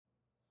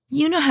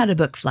You know how to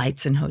book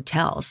flights and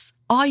hotels.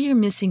 All you're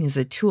missing is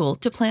a tool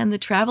to plan the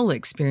travel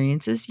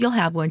experiences you'll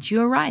have once you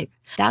arrive.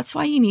 That's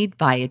why you need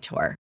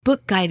Viator.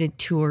 Book guided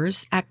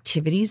tours,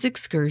 activities,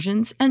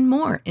 excursions, and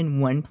more in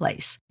one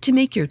place to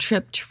make your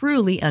trip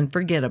truly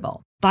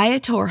unforgettable.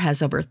 Viator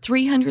has over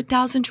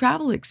 300,000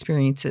 travel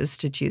experiences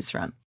to choose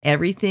from.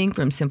 Everything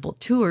from simple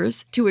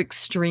tours to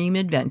extreme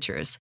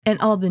adventures and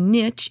all the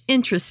niche,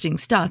 interesting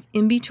stuff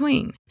in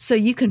between. So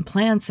you can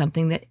plan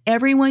something that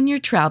everyone you're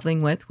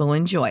traveling with will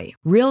enjoy.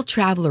 Real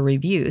traveler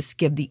reviews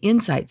give the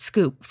inside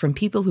scoop from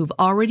people who've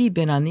already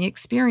been on the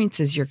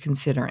experiences you're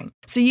considering.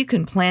 So you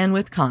can plan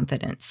with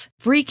confidence.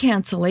 Free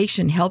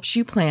cancellation helps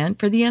you plan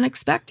for the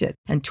unexpected.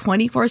 And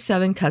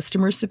 24/7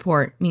 customer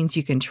support means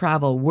you can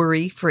travel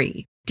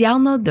worry-free.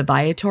 Download the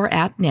Viator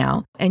app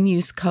now and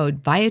use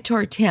code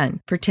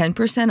Viator10 for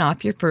 10%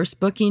 off your first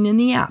booking in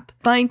the app.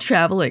 Find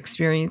travel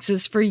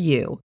experiences for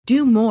you.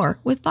 Do more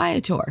with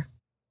Viator.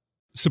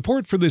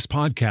 Support for this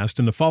podcast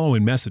and the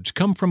following message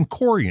come from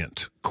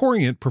Corient.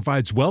 Corient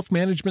provides wealth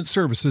management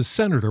services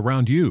centered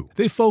around you.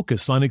 They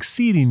focus on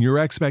exceeding your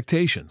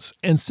expectations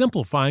and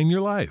simplifying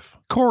your life.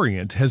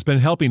 Corient has been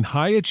helping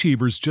high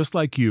achievers just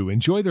like you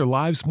enjoy their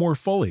lives more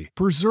fully,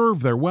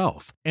 preserve their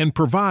wealth, and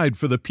provide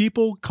for the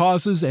people,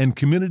 causes, and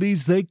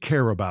communities they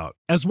care about.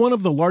 As one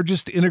of the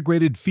largest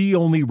integrated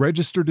fee-only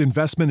registered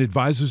investment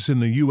advisors in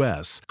the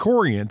U.S.,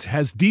 Corient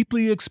has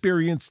deeply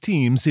experienced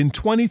teams in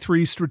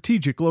 23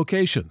 strategic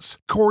locations.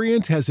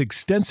 Corient has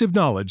extensive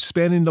knowledge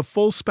spanning the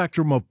full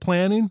spectrum of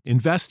planning,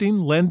 investing,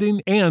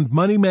 lending, and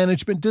money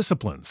management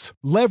disciplines.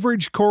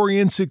 Leverage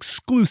Corient's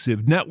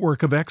exclusive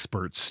network of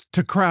experts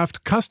to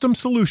craft custom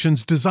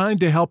solutions designed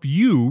to help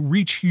you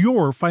reach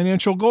your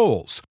financial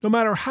goals, no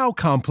matter how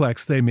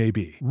complex they may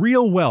be.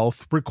 Real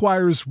wealth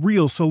requires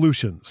real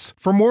solutions.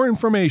 For more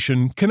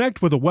information,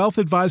 connect with a wealth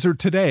advisor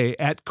today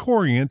at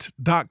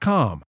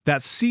Corient.com.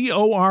 That's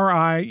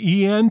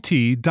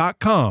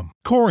Corient.com.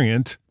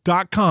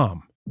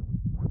 Corient.com.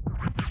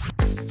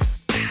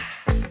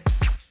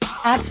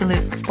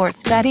 Absolute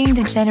sports betting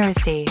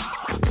degeneracy.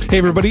 Hey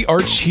everybody,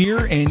 Arch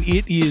here, and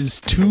it is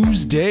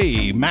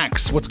Tuesday.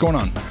 Max, what's going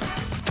on?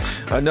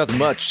 Nothing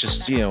much.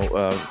 Just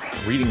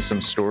reading some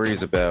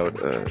stories about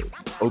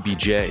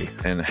OBJ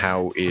and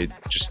how it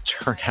just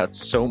turned out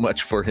so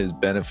much for his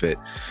benefit,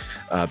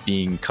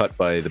 being cut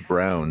by the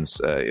Browns.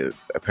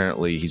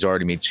 Apparently, he's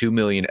already made $2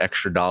 million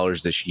extra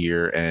this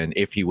year, and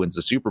if he wins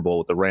the Super Bowl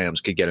with the Rams,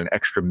 could get an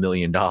extra $1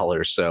 million.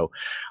 So,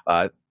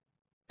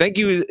 thank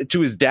you to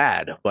his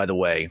dad, by the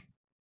way,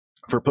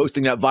 for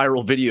posting that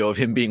viral video of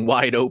him being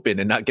wide open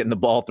and not getting the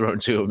ball thrown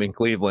to him in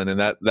Cleveland. And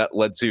that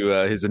led to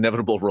his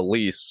inevitable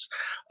release.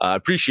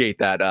 Appreciate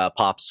that,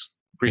 Pops.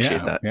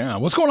 Appreciate that. Yeah.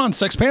 What's going on,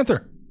 Sex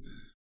Panther?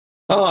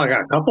 Oh, I got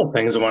a couple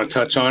things I want to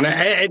touch on.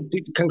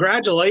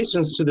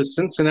 Congratulations to the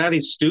Cincinnati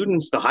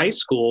students, the high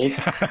schools.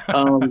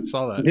 I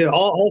saw that.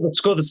 All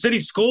the city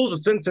schools of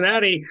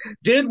Cincinnati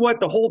did what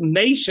the whole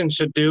nation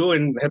should do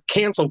and have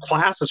canceled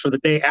classes for the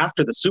day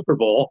after the Super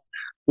Bowl.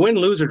 Win,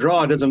 lose, or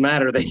draw, it doesn't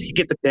matter. They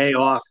get the day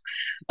off.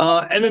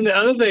 And then the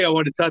other thing I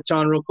want to touch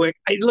on real quick,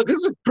 look, this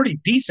is a pretty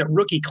decent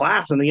rookie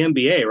class in the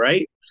NBA,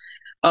 right?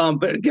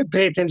 But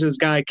pay attention to this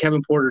guy,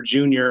 Kevin Porter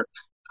Jr.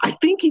 I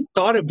think he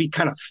thought it'd be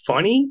kind of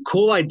funny,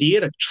 cool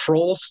idea to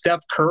troll Steph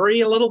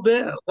Curry a little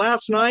bit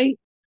last night.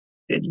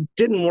 It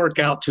didn't work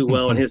out too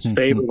well in his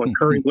favor when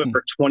Curry went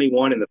for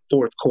 21 in the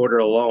fourth quarter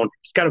alone.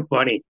 It's kind of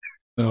funny.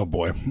 Oh,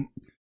 boy.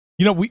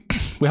 You know, we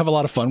have a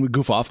lot of fun. We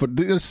goof off, but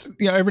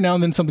every now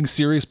and then something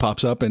serious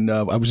pops up. And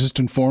I was just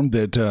informed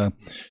that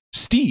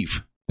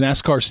Steve,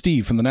 NASCAR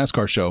Steve from the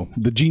NASCAR show,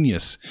 the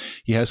genius,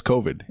 he has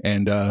COVID.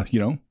 And,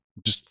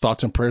 just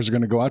thoughts and prayers are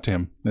going to go out to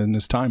him in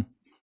this time.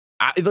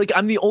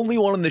 I'm the only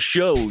one on the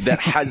show that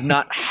has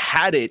not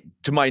had it,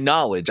 to my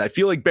knowledge. I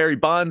feel like Barry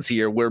Bonds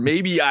here, where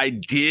maybe I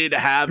did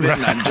have it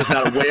and I'm just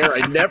not aware.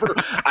 I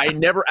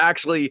never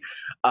actually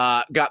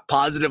got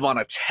positive on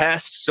a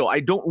test, so I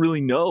don't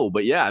really know.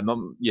 But yeah,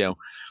 I'm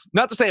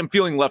not to say I'm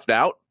feeling left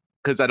out,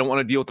 because I don't want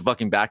to deal with the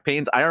fucking back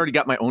pains. I already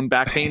got my own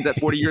back pains at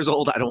 40 years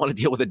old. I don't want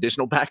to deal with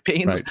additional back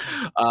pains.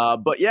 Right.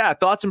 But yeah,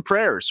 thoughts and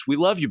prayers. We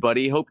love you,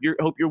 buddy. Hope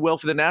you're well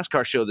for the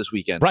NASCAR show this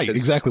weekend. Right,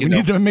 exactly. We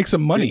need to make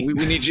some money. We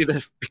need you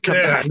to come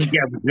back.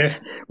 Yeah.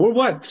 We're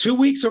what, 2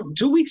 weeks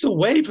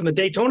away from the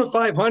Daytona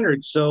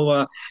 500.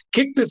 So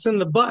kick this in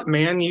the butt,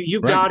 man.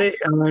 You've got it,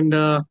 and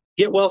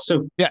get well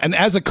soon. Yeah, and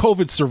as a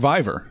COVID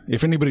survivor,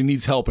 if anybody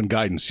needs help and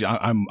guidance,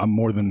 I'm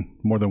more than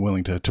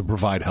willing to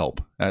provide help.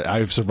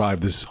 I've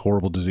survived this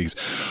horrible disease.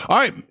 All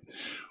right,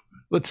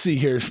 let's see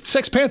here.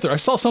 Sex Panther, I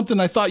saw something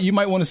I thought you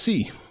might want to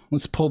see.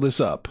 Let's pull this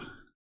up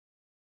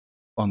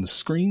on the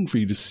screen for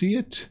you to see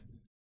it.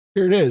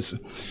 Here it is.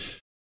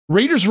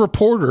 Raiders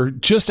reporter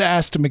just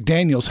asked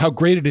McDaniels how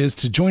great it is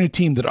to join a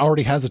team that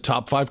already has a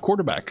top 5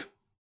 quarterback.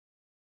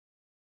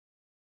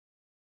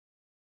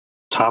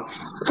 Top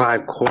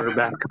 5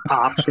 quarterback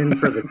option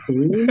for the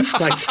team?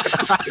 Like,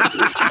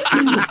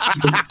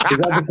 is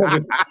that because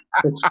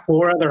there's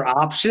 4 other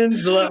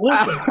options?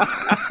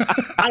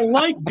 I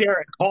like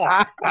Derek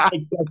Carr. I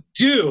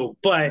do,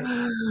 but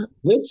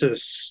this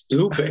is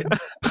stupid.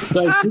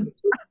 Like,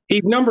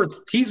 he's number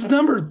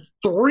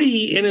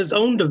 3 in his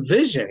own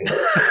division.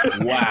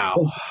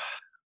 Wow.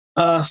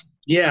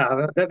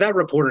 Yeah, that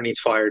reporter needs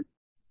fired.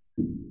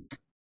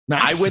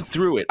 Nice. I went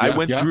through it. Yeah, I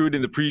went through it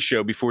in the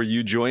pre-show before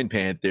you joined,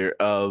 Panther,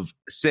 of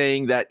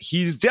saying that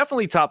he's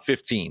definitely top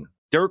 15.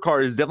 Derek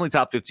Carr is definitely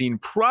top 15,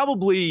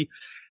 probably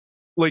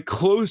like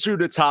closer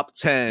to top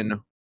 10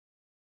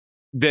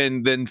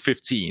 than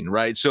 15,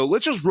 right? So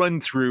let's just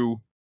run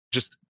through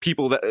just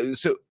people that.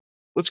 So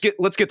let's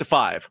get to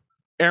 5.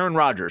 Aaron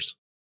Rodgers,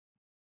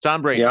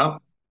 Tom Brady, Yeah.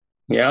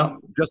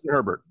 Justin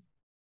Herbert,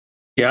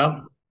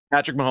 Yeah.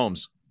 Patrick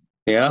Mahomes,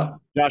 Yeah.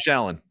 Josh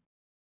Allen.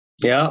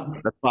 Yeah.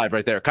 That's 5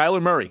 right there.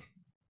 Kyler Murray,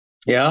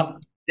 Yeah.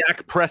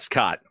 Dak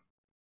Prescott,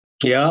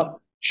 Yeah.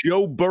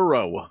 Joe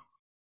Burrow.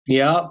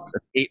 Yeah.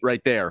 That's 8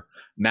 right there.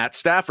 Matt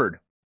Stafford.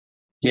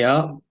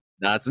 Yeah.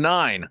 That's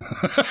 9.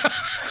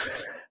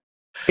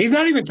 He's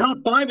not even top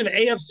 5 in the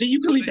AFC. You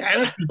can leave the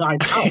NFC guys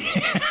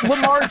out.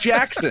 Lamar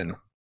Jackson.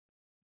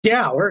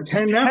 Yeah, we're at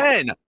 10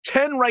 now.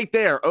 10 right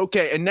there.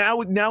 Okay, and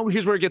now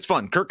here's where it gets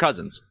fun. Kirk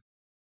Cousins.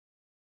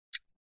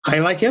 I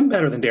like him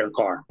better than Derek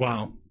Carr.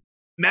 Wow.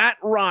 Matt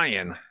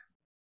Ryan.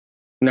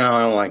 No,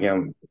 I don't like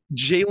him.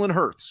 Jalen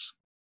Hurts.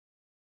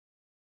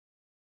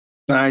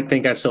 I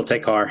think I still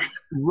take Carr.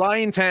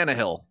 Ryan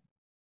Tannehill.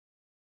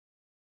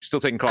 Still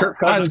taking Carr. Kirk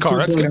That's Cousins Carr.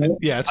 That's 2.0. good.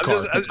 Yeah, it's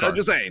Carr. I'm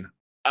just saying.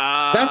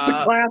 That's the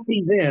class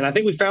he's in. I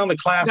think we found the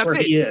class That's where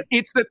it. he is.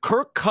 It's the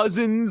Kirk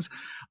Cousins.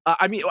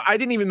 I mean, I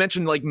didn't even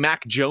mention like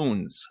Mac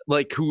Jones,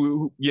 like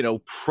who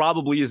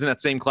probably is in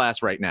that same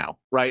class right now,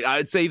 right?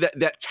 I'd say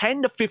that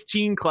 10 to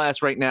 15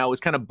 class right now is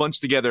kind of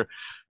bunched together.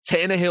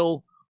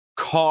 Tannehill,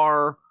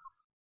 Carr,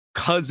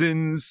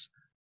 Cousins,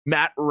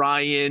 Matt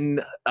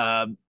Ryan,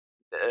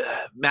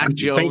 Mac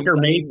Jones, Baker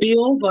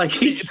Mayfield, like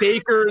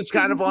Baker is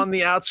kind of on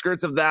the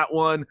outskirts of that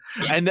one,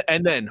 and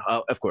then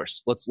of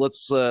course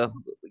let's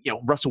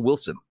Russell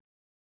Wilson.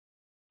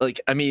 Like,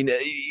 I mean,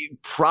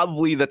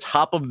 probably the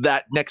top of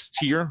that next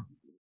tier.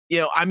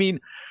 I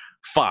mean,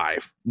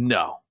 5.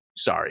 No,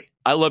 sorry.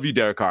 I love you,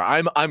 Derek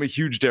Carr. I'm a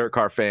huge Derek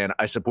Carr fan.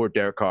 I support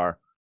Derek Carr.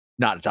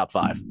 Not a top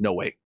 5. No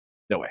way.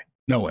 No way.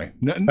 No,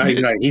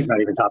 he's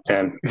not even top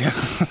 10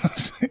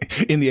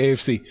 in the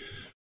AFC.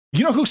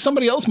 You know who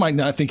somebody else might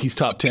not think he's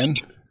top 10?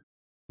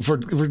 For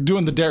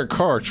doing the Derek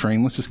Carr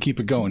train, let's just keep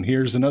it going.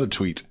 Here's another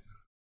tweet.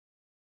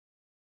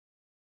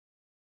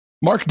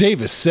 Mark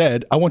Davis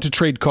said, I want to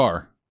trade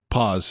Carr.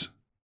 Pause.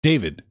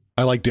 David,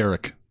 I like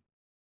Derek.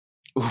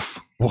 Oof.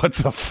 What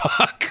the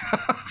fuck?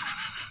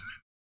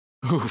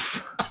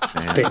 Oof.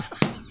 Man.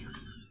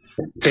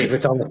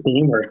 David's on the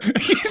team, or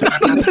He's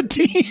not on the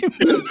team.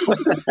 what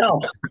the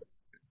hell?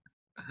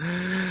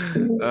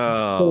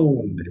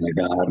 Oh my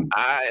God!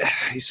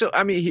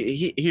 I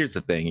mean, here's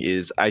the thing: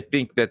 is I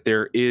think that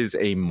there is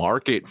a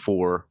market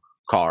for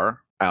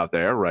Carr out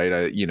there, right?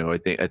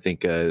 I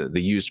think the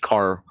used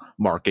car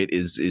market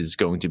is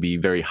going to be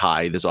very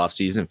high this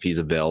offseason if he's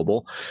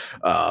available.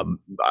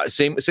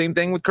 Same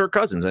thing with Kirk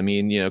Cousins. I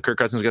mean, Kirk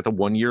Cousins got the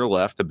 1 year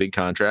left, a big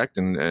contract,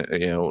 and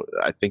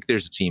I think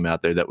there's a team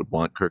out there that would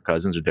want Kirk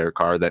Cousins or Derek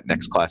Carr, that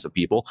next class of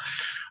people.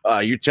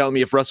 You're telling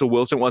me if Russell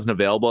Wilson wasn't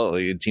available,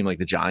 a team like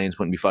the Giants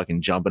wouldn't be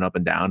fucking jumping up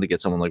and down to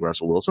get someone like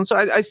Russell Wilson. So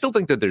I still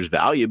think that there's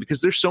value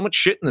because there's so much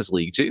shit in this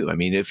league too. I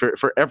mean,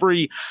 for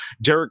every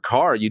Derek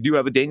Carr, you do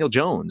have a Daniel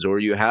Jones or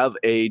you have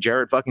a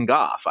Jared fucking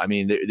Goff. I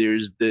mean,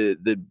 there's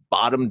the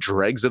bottom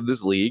dregs of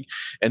this league.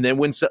 And then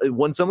when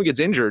someone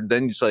gets injured,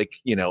 then it's like,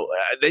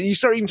 then you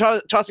start even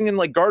tossing in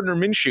like Gardner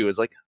Minshew. It's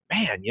like,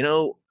 man,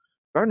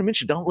 Gardner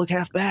Minshew don't look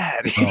half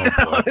bad.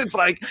 It's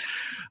like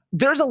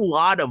there's a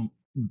lot of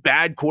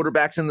bad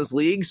quarterbacks in this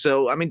league.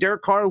 So, I mean,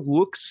 Derek Carr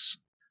looks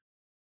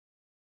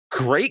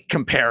great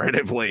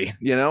comparatively,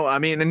 I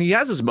mean, and he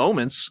has his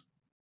moments.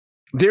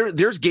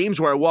 There's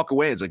games where I walk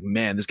away. It's like,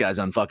 man, this guy's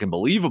unfucking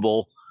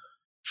believable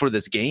for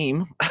this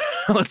game.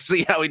 Let's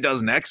see how he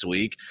does next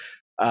week.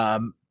 I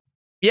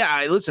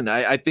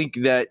think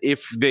that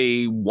if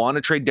they want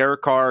to trade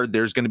Derek Carr,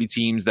 there's going to be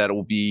teams that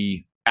will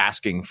be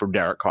asking for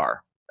Derek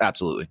Carr.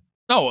 Absolutely.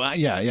 Oh,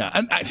 yeah.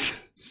 And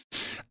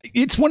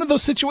it's one of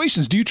those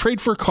situations. Do you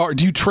trade for a Carr?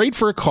 Do you trade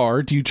for a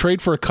Carr? Do you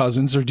trade for a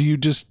Cousins? Or do you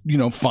just,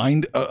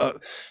 find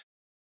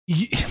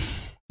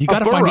you got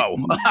to find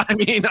I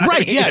mean,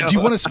 right. Yeah. Do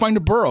you want to find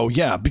a Burrow?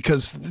 Yeah.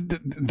 Because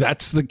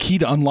that's the key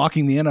to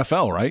unlocking the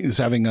NFL, right? Is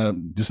having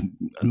just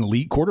an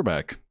elite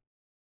quarterback.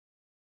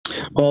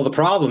 Well, the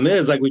problem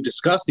is, like we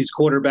discussed, these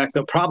quarterbacks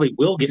that probably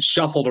will get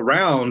shuffled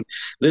around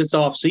this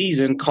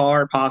offseason,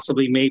 Carr,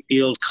 possibly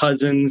Mayfield,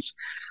 Cousins.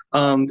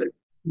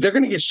 They're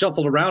going to get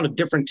shuffled around to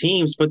different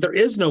teams, but there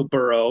is no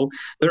Burrow.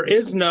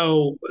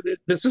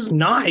 This is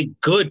not a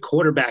good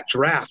quarterback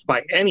draft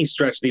by any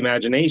stretch of the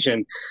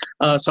imagination.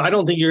 So I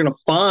don't think you're going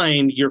to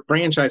find your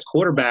franchise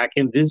quarterback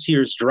in this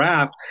year's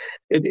draft.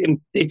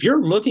 If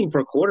you're looking for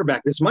a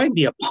quarterback, this might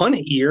be a punt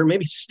it year,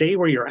 maybe stay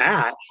where you're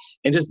at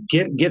and just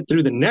get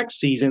through the next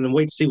season and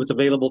wait to see what's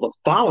available the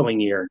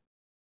following year.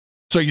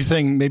 So you're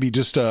saying maybe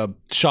just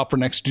shop for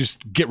next,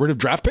 just get rid of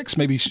draft picks,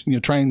 maybe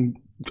try and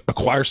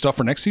acquire stuff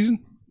for next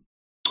season?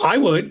 I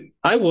would.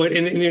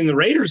 And in the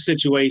Raiders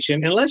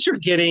situation, unless you're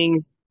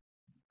getting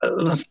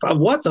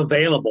what's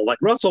available, like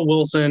Russell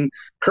Wilson,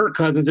 Kirk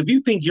Cousins, if you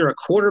think you're a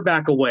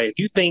quarterback away, if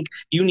you think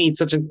you need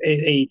such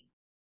a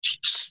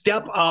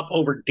step up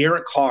over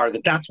Derek Carr,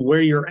 that's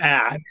where you're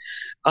at,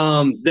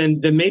 then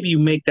maybe you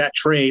make that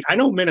trade. I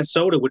know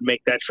Minnesota would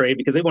make that trade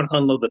because they want to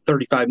unload the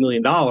 $35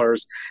 million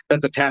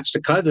that's attached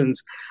to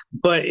Cousins.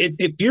 But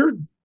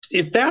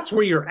if that's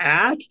where you're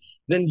at,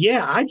 then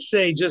yeah, I'd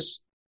say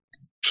just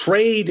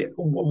trade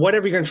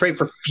whatever you're going to trade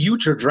for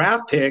future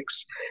draft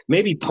picks,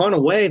 maybe punt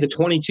away the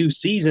 22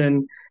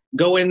 season,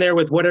 go in there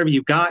with whatever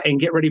you've got and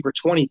get ready for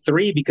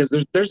 23 because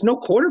there's no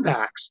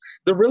quarterbacks.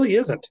 There really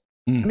isn't.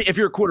 I mean, if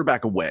you're a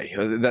quarterback away,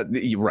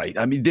 you're right.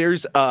 I mean,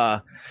 there's,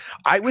 I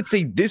would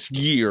say this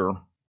year,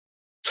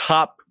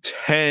 top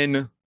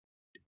 10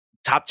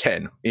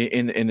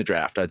 in the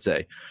draft, I'd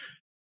say.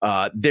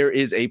 There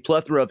is a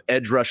plethora of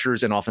edge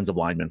rushers and offensive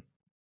linemen.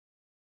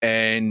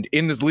 And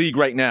in this league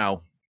right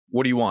now,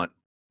 what do you want?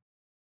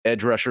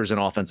 Edge rushers and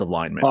offensive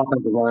linemen.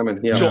 Offensive linemen,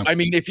 yeah. So, I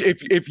mean,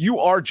 if you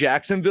are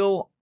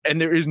Jacksonville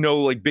and there is no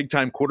like big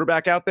time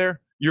quarterback out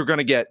there, you're going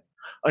to get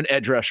an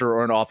edge rusher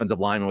or an offensive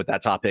lineman with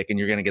that top pick, and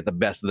you're going to get the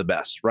best of the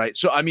best, right?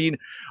 So, I mean,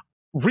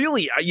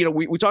 really,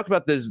 we talked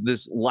about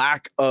this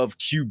lack of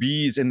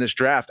QBs in this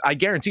draft. I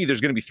guarantee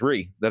there's going to be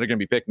 3 that are going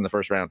to be picked in the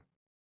first round.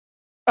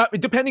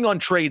 Depending on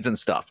trades and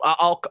stuff,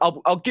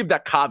 I'll give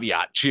that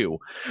caveat too.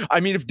 I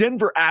mean, if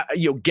Denver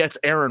gets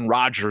Aaron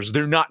Rodgers,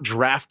 they're not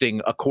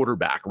drafting a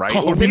quarterback, right?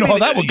 Oh, we know how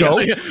that would go.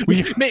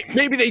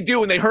 Maybe they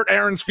do, and they hurt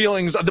Aaron's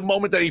feelings at the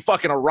moment that he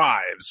fucking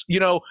arrives.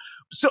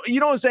 So you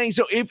know what I'm saying?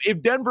 So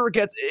if Denver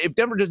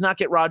does not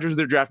get Rodgers,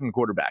 they're drafting a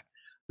quarterback.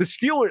 The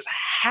Steelers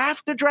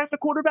have to draft a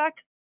quarterback.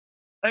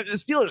 The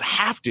Steelers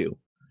have to.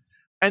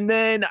 And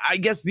then I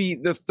guess the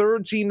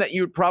third team that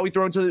you would probably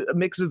throw into the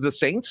mix is the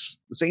Saints.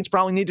 The Saints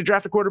probably need to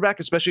draft a quarterback,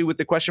 especially with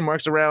the question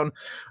marks around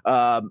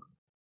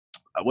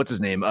what's his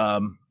name?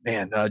 Famous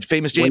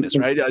Jameis,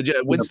 Winston. Right?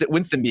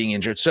 Winston being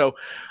injured. So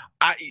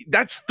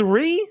that's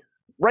 3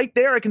 right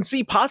there. I can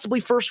see possibly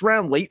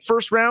late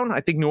first round.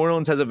 I think New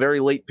Orleans has a very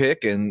late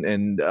pick,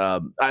 and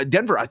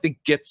Denver I think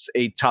gets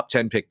a top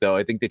 10 pick though.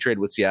 I think they traded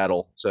with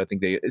Seattle, so I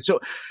think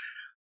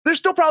there's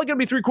still probably going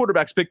to be 3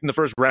 quarterbacks picked in the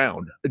first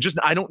round.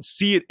 I don't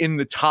see it in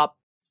the top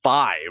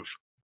 5,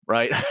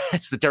 right?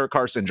 It's the Derek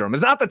Carr syndrome.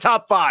 It's not the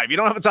top 5. You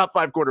don't have a top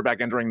 5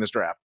 quarterback entering this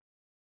draft.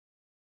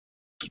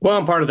 Well,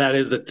 and part of that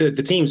is that the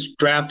teams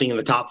drafting in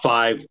the top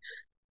 5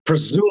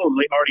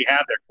 presumably already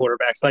have their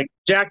quarterbacks. Like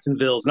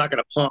Jacksonville's not going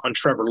to punt on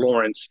Trevor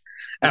Lawrence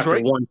after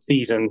one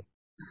season.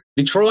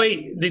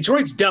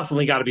 Detroit's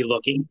definitely got to be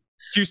looking.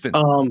 Houston.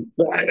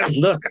 Who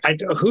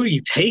are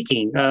you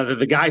taking?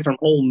 The guy from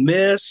Ole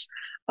Miss.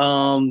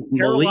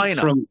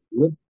 Carolina.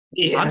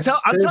 I'm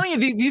telling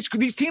you,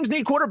 these teams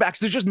need quarterbacks.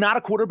 There's just not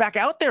a quarterback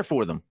out there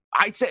for them.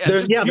 I'd say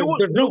there's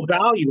no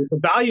value. It's the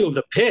value of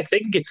the pick. They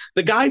can get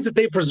the guys that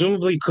they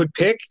presumably could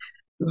pick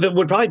that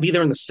would probably be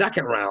there in the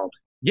second round.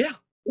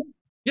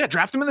 Yeah,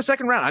 draft them in the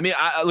second round. I mean,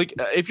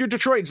 if you're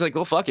Detroit, it's like,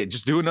 well, fuck it,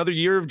 just do another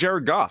year of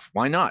Jared Goff.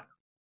 Why not?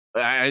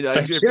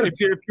 If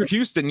you're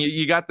Houston,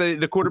 you got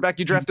the quarterback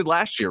you drafted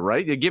last year,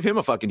 right? You give him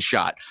a fucking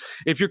shot.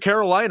 If you're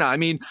Carolina, I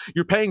mean,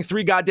 you're paying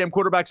 3 goddamn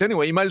quarterbacks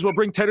anyway. You might as well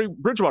bring Teddy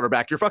Bridgewater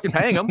back. You're fucking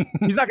paying him.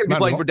 He's not going to be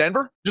playing for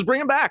Denver. Just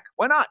bring him back.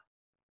 Why not?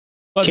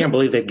 I can't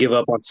believe they give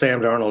up on Sam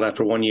Darnold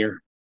after 1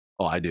 year.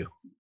 Oh, I do.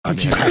 I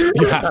mean,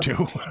 you have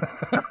to.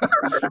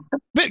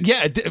 But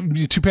yeah,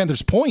 to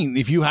Panther's point,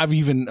 if you have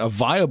even a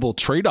viable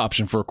trade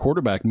option for a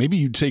quarterback, maybe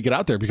you take it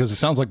out there because it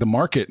sounds like the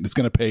market is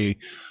going to pay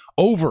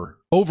over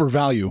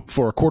value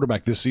for a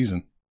quarterback this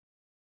season.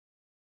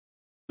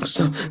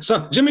 So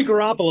Jimmy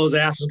Garoppolo's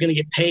ass is going to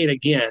get paid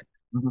again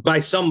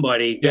by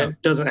somebody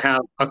that doesn't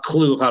have a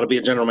clue of how to be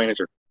a general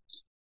manager.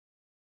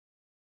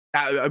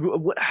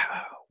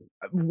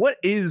 What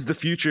is the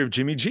future of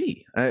Jimmy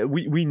G?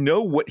 We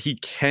know what he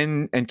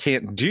can and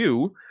can't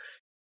do.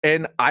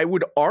 And I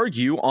would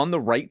argue on the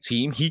right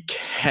team, he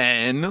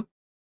can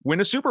win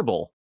a Super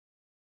Bowl.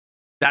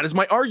 That is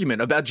my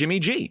argument about Jimmy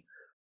G.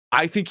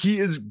 I think he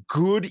is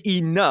good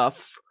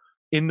enough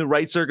in the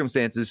right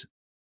circumstances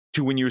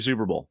to win you a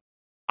Super Bowl.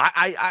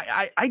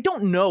 I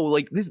don't know.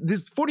 Like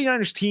this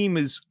 49ers team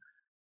was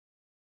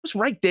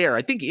right there.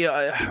 I think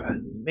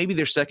maybe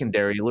their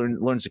secondary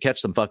learns to catch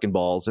some fucking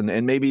balls,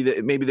 and maybe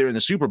they're in the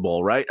Super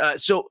Bowl, right?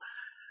 So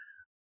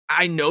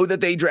I know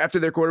that they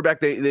drafted their quarterback.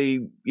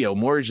 They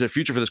mortgaged their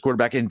future for this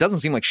quarterback, and it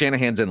doesn't seem like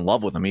Shanahan's in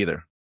love with him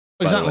either.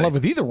 He's not in love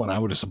with either one, I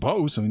would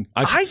suppose. I mean,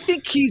 I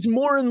think he's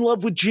more in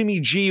love with Jimmy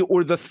G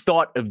or the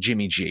thought of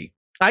Jimmy G.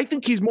 I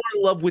think he's more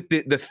in love with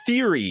the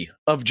theory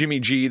of Jimmy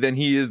G than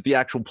he is the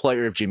actual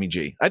player of Jimmy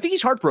G. I think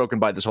he's heartbroken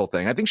by this whole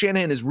thing. I think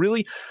Shanahan is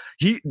really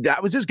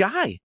that was his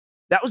guy.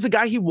 That was the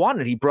guy he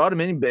wanted. He brought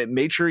him in,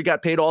 made sure he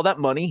got paid all that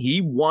money.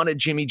 He wanted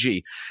Jimmy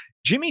G.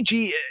 Jimmy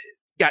G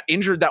got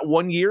injured that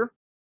 1 year,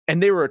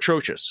 and they were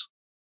atrocious.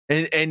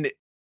 And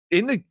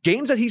in the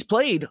games that he's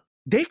played,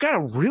 they've got a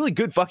really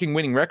good fucking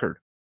winning record.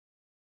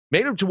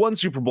 Made him to one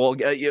Super Bowl,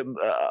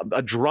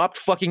 a dropped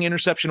fucking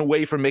interception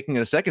away from making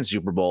it a second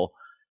Super Bowl.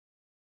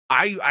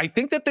 I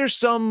think that there's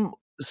some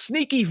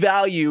sneaky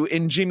value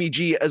in Jimmy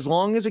G as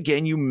long as,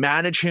 again, you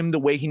manage him the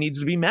way he needs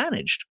to be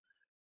managed.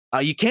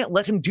 You can't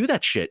let him do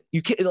that shit.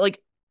 You can't, like,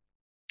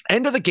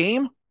 end of the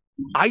game,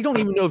 I don't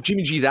even know if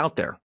Jimmy G's out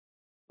there.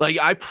 Like,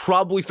 I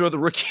probably throw the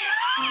rookie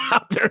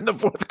out there in the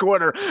fourth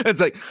quarter. And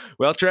it's like,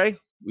 well, Trey,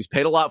 we've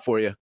paid a lot for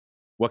you.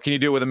 What can you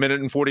do with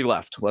 1:40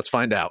 left? Let's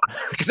find out.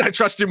 Because I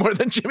trust you more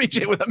than Jimmy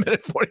G with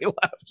 1:40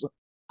 left.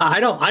 I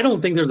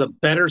don't think there's a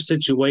better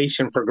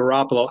situation for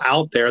Garoppolo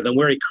out there than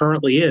where he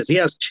currently is. He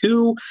has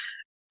 2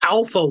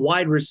 alpha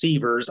wide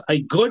receivers,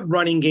 a good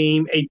running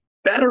game, a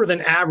better than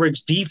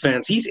average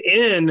defense. He's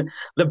in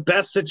the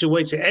best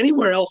situation.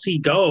 Anywhere else he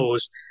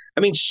goes,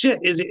 I mean, shit,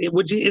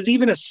 is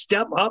even a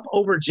step up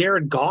over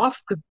Jared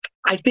Goff?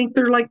 I think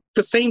they're like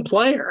the same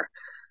player.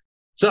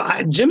 So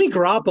Jimmy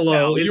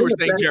Garoppolo. You were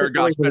saying Jared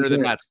Goff's better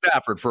than Matt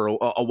Stafford for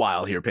a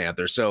while here,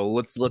 Panther. So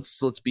let's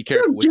be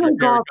careful with your Jared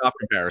Goff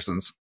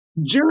comparisons.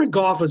 Jared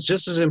Goff was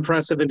just as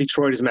impressive in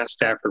Detroit as Matt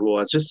Stafford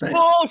was. Just saying.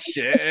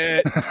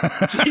 Bullshit.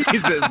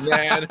 Jesus,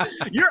 man.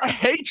 Your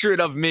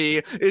hatred of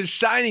me is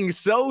shining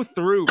so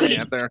through,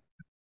 Panther.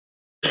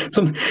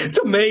 It's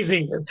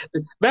amazing.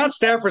 Matt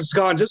Stafford's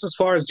gone just as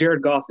far as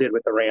Jared Goff did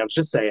with the Rams.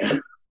 Just saying.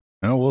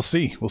 Oh, we'll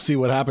see. We'll see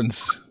what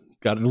happens.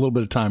 Got a little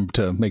bit of time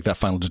to make that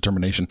final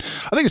determination.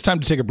 I think it's time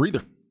to take a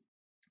breather.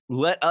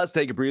 Let us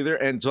take a breather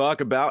and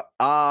talk about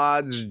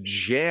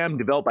OddsJam,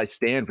 developed by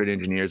Stanford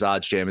engineers.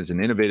 OddsJam is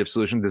an innovative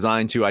solution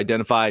designed to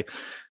identify,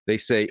 they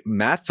say,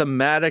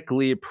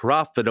 mathematically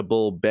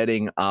profitable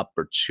betting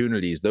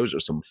opportunities. Those are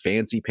some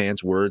fancy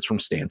pants words from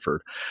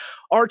Stanford.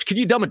 Arch, could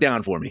you dumb it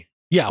down for me?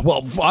 Yeah,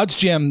 well,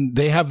 OddsJam,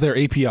 they have their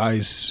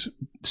APIs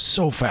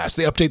so fast.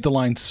 They update the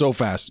line so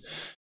fast.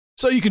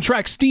 So you can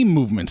track steam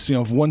movements. You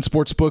know, if one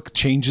sports book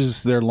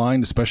changes their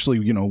line, especially,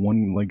 you know,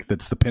 one like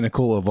that's the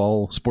pinnacle of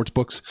all sports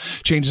books,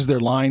 changes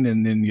their line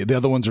and then the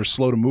other ones are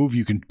slow to move,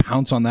 you can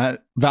pounce on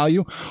that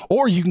value.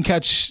 Or you can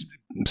catch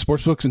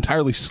sports books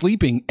entirely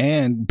sleeping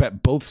and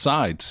bet both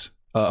sides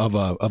of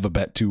a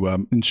bet to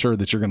ensure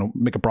that you're going to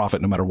make a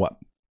profit no matter what.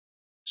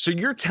 So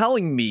you're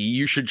telling me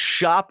you should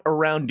shop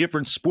around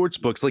different sports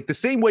books, like the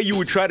same way you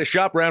would try to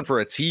shop around for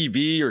a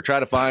TV or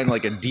try to find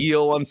like a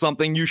deal on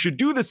something. You should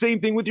do the same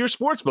thing with your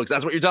sports books.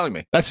 That's what you're telling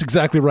me. That's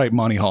exactly right,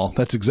 Monty Hall.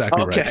 That's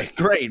exactly right. Okay,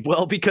 great.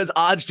 Well, because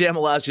OddsJam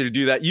allows you to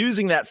do that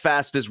using that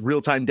fastest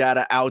real-time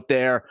data out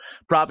there.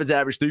 Profits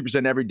average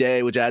 3% every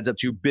day, which adds up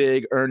to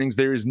big earnings.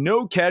 There is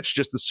no catch,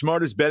 just the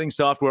smartest betting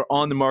software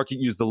on the market.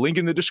 Use the link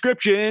in the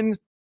description.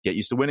 Get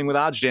used to winning with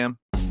OddsJam.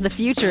 The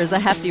future is a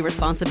hefty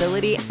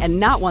responsibility and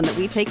not one that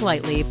we take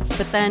lightly.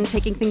 But then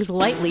taking things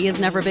lightly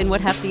has never been what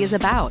Hefty is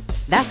about.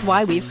 That's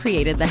why we've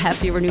created the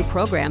Hefty Renew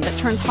program that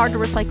turns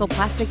hard-to-recycle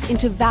plastics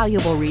into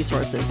valuable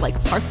resources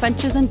like park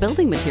benches and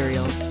building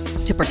materials.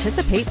 To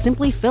participate,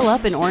 simply fill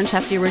up an orange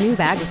Hefty Renew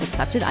bag with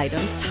accepted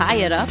items, tie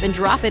it up, and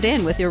drop it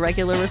in with your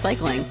regular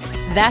recycling.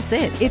 That's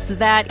it. It's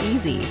that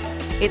easy.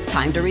 It's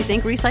time to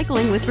rethink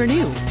recycling with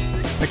Renew.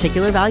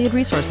 Particular valued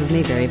resources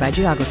may vary by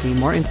geography.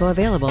 More info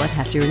available at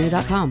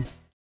heftyrenew.com.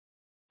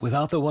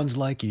 Without the ones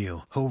like you,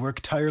 who work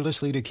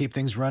tirelessly to keep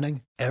things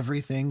running,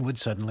 everything would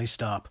suddenly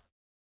stop.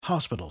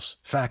 Hospitals,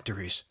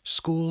 factories,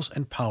 schools,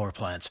 and power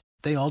plants,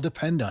 they all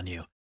depend on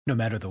you. No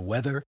matter the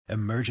weather,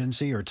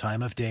 emergency, or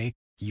time of day,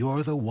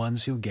 you're the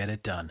ones who get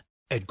it done.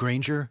 At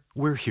Grainger,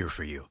 we're here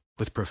for you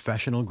with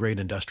professional-grade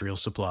industrial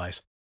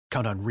supplies.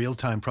 Count on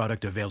real-time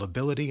product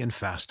availability and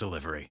fast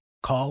delivery.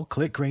 Call,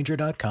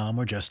 clickgrainger.com,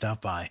 or just stop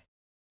by.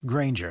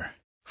 Grainger,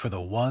 for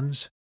the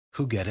ones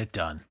who get it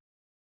done.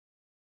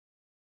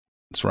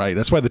 That's right.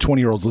 That's why the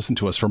 20-year-olds listen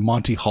to us for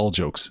Monty Hall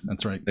jokes.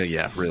 That's right.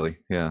 Yeah, really.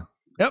 Yeah.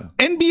 Yep.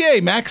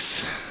 NBA,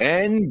 Max.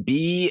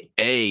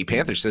 NBA.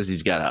 Panther says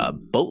he's got a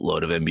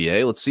boatload of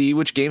NBA. Let's see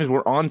which games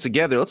we're on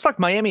together. Let's talk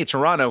Miami at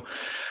Toronto.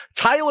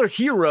 Tyler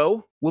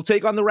Hero will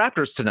take on the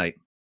Raptors tonight.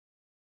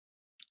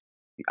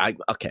 I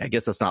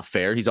guess that's not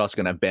fair. He's also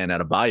going to have Bam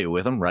Adebayo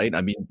with him, right? I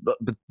mean, but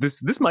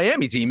this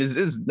Miami team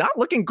is not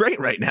looking great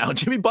right now.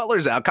 Jimmy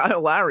Butler's out.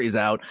 Kyle Lowry's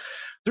out.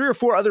 3 or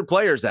 4 other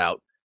players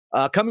out.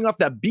 Coming off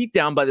that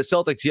beatdown by the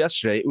Celtics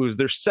yesterday, it was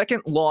their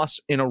second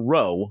loss in a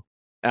row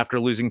after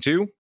losing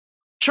to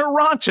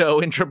Toronto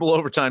in triple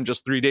overtime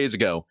just 3 days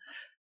ago.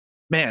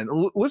 Man,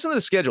 listen to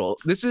the schedule.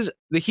 This is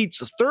the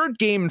Heat's 3rd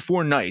game in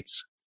 4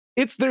 nights.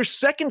 It's their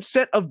second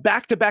set of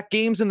back-to-back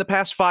games in the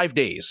past 5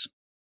 days.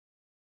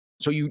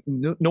 So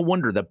no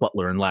wonder that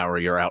Butler and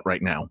Lowry are out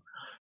right now.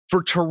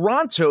 For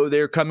Toronto,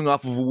 they're coming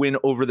off of a win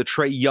over the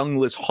Trae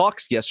Youngless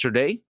Hawks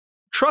yesterday.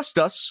 Trust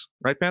us,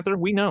 right, Panther?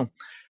 We know.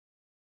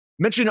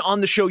 Mentioned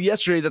on the show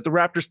yesterday that the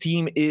Raptors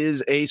team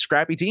is a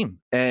scrappy team.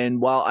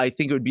 And while I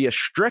think it would be a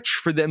stretch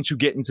for them to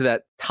get into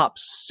that top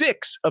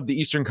 6 of the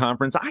Eastern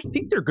Conference, I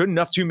think they're good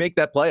enough to make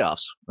that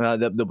playoffs.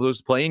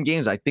 Those play-in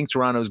games, I think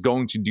Toronto is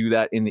going to do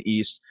that in the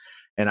East.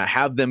 And I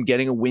have them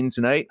getting a win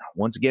tonight,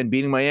 once again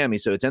beating Miami.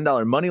 So a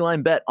 $10 money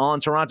line bet on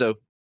Toronto.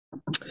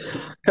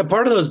 And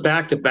part of those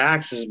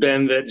back-to-backs has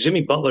been that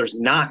Jimmy Butler's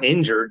not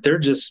injured. They're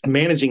just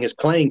managing his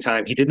playing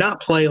time. He did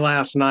not play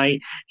last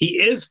night.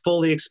 He is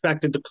fully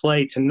expected to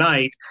play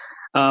tonight.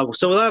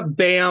 So they'll have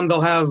Bam,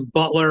 they'll have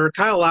Butler.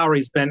 Kyle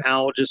Lowry's been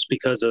out just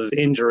because of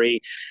injury,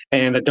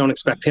 and I don't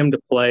expect him to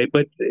play.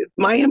 But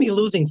Miami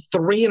losing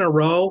 3 in a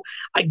row,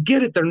 I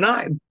get it. They're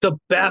not the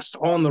best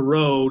on the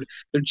road.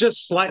 They're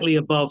just slightly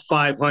above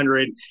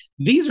 500.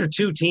 These are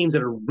two teams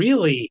that are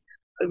really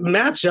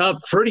match up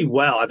pretty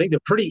well. I think they're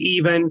pretty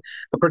even,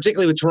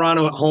 particularly with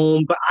Toronto at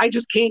home, but I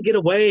just can't get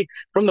away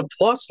from the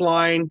plus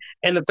line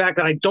and the fact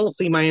that I don't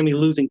see Miami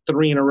losing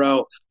 3 in a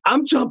row.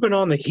 I'm jumping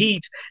on the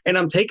Heat, and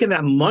I'm taking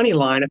that money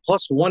line at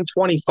plus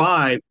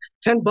 125,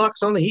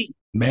 $10 on the Heat.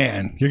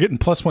 Man, you're getting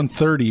plus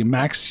 130.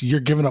 Max,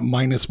 you're giving up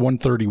minus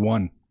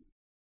 131.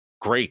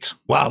 Great.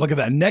 Wow, look at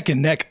that. Neck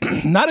and neck.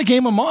 Not a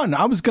game I'm on.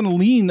 I was going to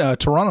lean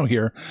Toronto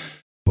here,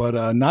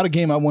 but not a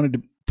game I wanted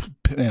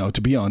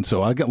to be on,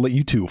 so I got to let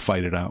you two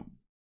fight it out.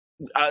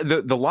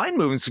 The line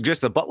movement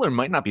suggests that Butler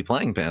might not be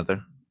playing,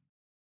 Panther.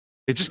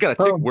 It just got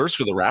a tick worse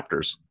for the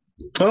Raptors.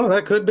 Oh,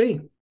 that could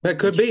be. That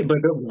could be,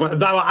 but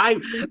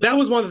that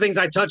was one of the things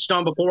I touched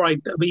on before I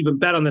even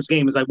bet on this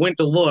game. Is I went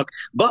to look.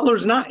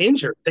 Butler's not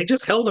injured; they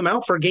just held him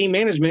out for game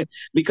management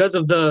because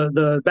of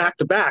the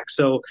back-to-back.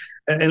 So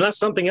unless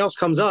something else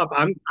comes up,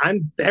 I'm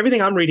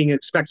everything I'm reading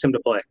expects him to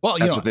play. Well,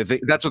 that's what they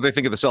think. That's what they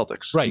think of the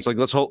Celtics. Right? It's like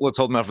let's hold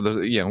him out for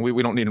the.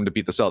 We don't need him to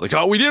beat the Celtics.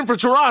 Oh, we did him for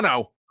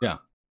Toronto. Yeah.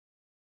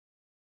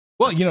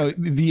 Well,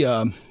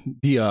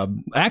 the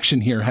action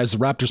here has the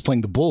Raptors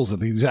playing the Bulls at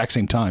the exact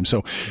same time.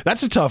 So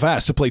that's a tough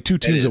ask to play two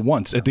teams at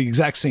once at the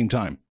exact same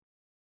time.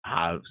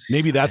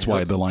 Maybe that's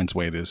why the line's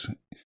way it is.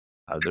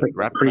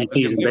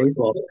 Pre-season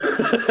baseball.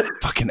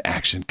 Fucking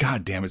action.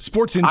 God damn it.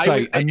 Sports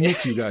Insight. I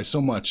miss you guys so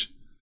much.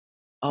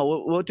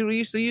 Oh, what did we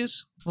used to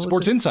use?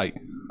 Sports Insight.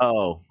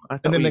 Oh.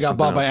 And then they got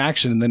bought by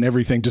Action, and then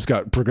everything just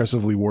got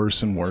progressively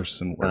worse and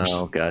worse and worse.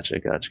 Oh, gotcha.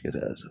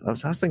 I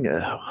was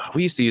thinking,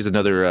 we used to use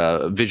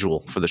another visual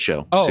for the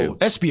show, too.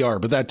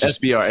 SBR, but that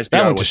just...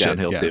 SBR went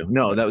downhill, too.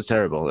 No, that was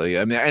terrible.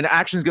 I mean, and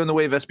Action's going the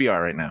way of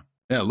SBR right now.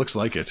 Yeah, it looks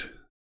like it.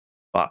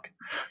 Fuck.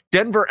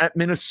 Denver at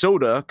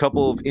Minnesota. A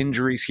couple of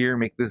injuries here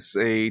make this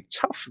a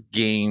tough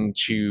game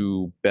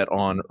to bet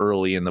on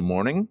early in the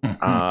morning.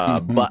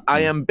 But I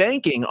am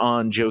banking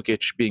on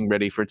Jokic being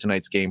ready for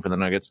tonight's game for the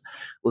Nuggets.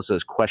 Alyssa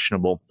is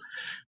questionable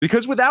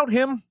because without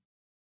him,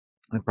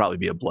 it'd probably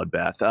be a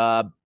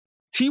bloodbath.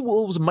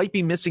 T-Wolves might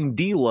be missing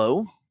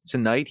D'Lo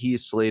tonight. He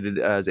is slated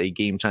as a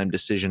game time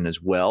decision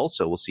as well.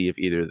 So we'll see if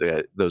either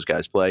of those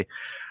guys play.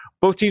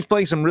 Both teams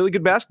playing some really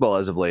good basketball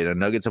as of late. The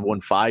Nuggets have won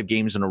 5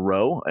 games in a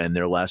row, and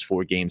their last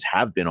 4 games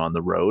have been on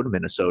the road.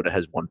 Minnesota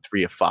has won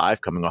 3 of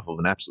 5, coming off of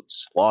an absolute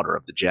slaughter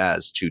of the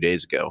Jazz 2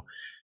 days ago.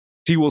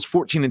 T-Wolves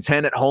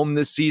 14-10 at home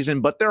this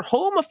season, but their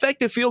home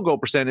effective field goal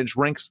percentage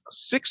ranks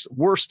 6th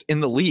worst in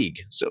the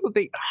league. So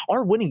they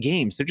are winning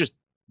games. They're just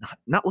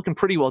not looking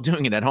pretty well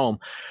doing it at home.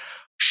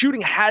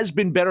 Shooting has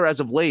been better as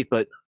of late,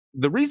 but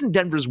the reason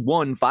Denver's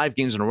won 5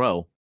 games in a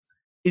row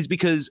is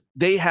because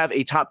they have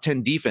a top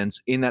 10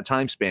 defense in that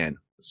time span.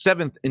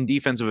 7th in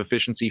defensive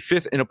efficiency,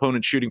 5th in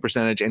opponent's shooting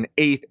percentage, and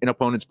 8th in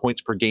opponent's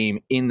points per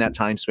game in that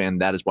time span.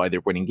 That is why they're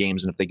winning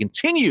games. And if they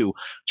continue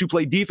to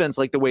play defense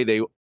like the way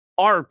they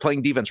are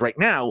playing defense right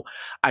now,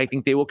 I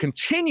think they will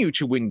continue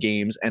to win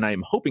games. And I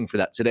am hoping for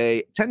that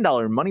today.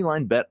 $10 money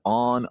line bet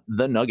on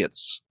the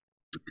Nuggets.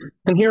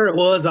 And here it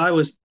was. I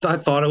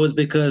thought it was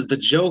because the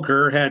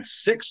Joker had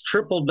 6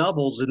 triple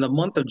doubles in the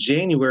month of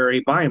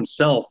January by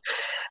himself.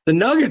 The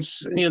Nuggets,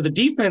 the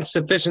defense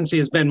efficiency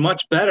has been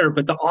much better,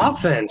 but the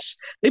offense,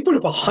 they put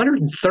up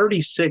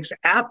 136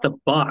 at the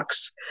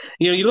Bucks.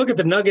 You look at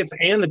the Nuggets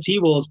and the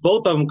T-Wolves,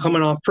 both of them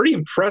coming off pretty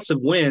impressive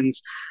wins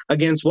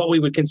against what we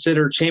would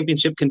consider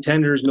championship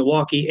contenders,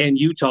 Milwaukee and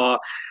Utah.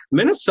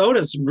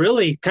 Minnesota's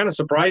really kind of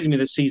surprising me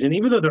this season.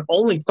 Even though they're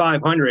only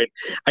 500,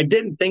 I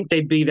didn't think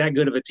they'd be that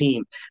good of a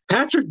team.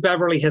 Patrick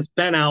Beverley has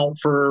been out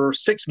for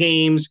 6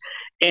 games,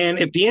 and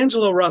if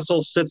D'Angelo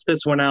Russell sits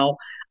this one out,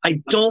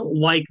 I don't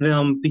like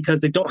them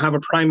because they don't have a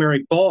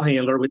primary ball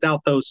handler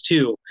without those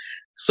two.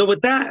 So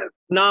with that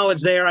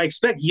knowledge there, I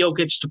expect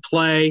Jokic to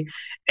play,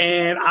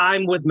 and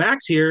I'm with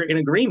Max here in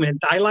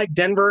agreement. I like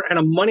Denver and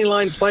a money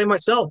line play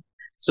myself.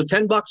 So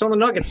 $10 on the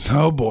Nuggets.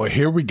 Oh boy,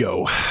 here we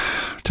go.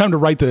 Time to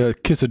write the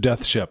kiss of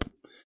death ship.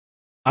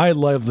 I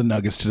love the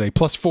Nuggets today.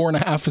 Plus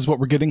 4.5 is what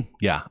we're getting.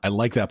 Yeah, I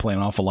like that play an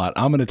awful lot.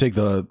 I'm going to take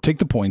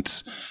the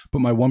points,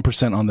 put my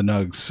 1% on the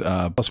Nugs,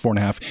 plus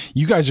 4.5.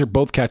 You guys are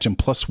both catching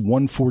plus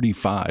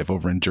 145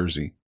 over in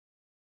Jersey.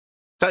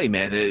 Tell you,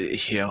 man,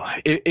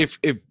 if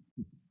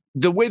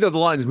the way that the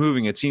line's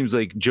moving, it seems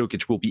like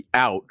Jokic will be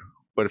out.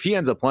 But if he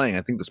ends up playing,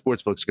 I think the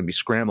sportsbook's going to be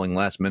scrambling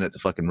last minute to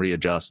fucking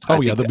readjust.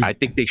 I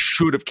think they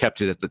should have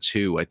kept it at the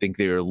 2. I think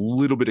they're a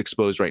little bit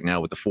exposed right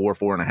now with the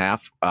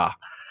 4.5.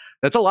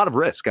 That's a lot of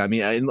risk. I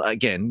mean,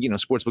 again,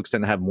 sportsbooks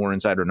tend to have more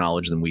insider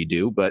knowledge than we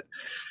do. But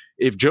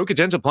if Jokic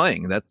ends up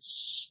playing,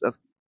 that's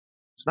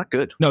it's not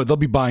good. No, they'll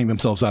be buying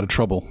themselves out of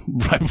trouble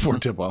right before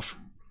tip-off.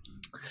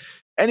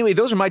 Anyway,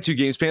 those are my 2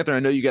 games. Panther, I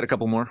know you got a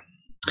couple more.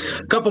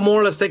 A couple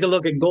more. Let's take a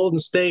look at Golden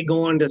State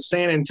going to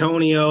San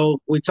Antonio.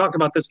 We talked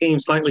about this game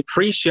slightly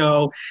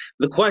pre-show.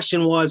 The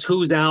question was,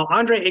 who's out?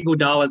 Andre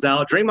Iguodala is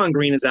out. Draymond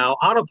Green is out.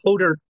 Otto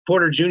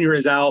Porter Jr.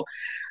 is out.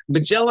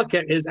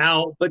 Bjelica is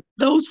out. But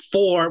those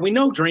four, we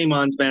know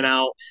Draymond's been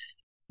out.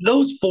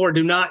 Those four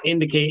do not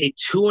indicate a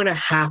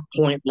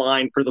 2.5-point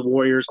line for the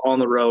Warriors on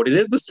the road. It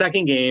is the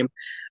second game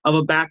of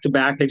a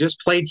back-to-back. They just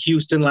played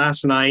Houston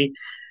last night.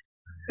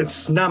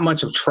 It's not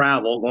much of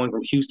travel going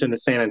from Houston to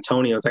San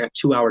Antonio. It's like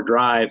a 2-hour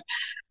drive.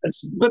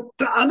 But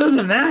other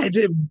than that,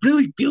 it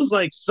really feels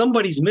like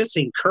somebody's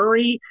missing.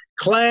 Curry,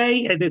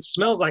 Clay, and it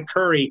smells like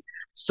Curry.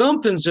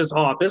 Something's just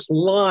off. This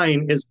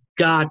line is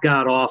god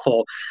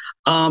awful.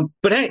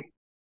 But hey,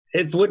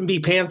 it wouldn't be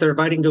Panther if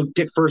I didn't go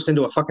dick first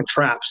into a fucking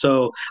trap.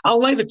 So I'll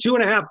lay the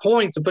 2.5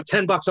 points and put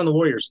 $10 on the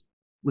Warriors.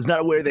 Was not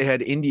aware they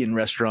had Indian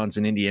restaurants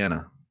in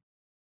Indiana.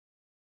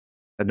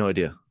 Had no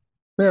idea.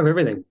 They have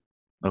everything.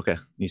 Okay.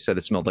 You said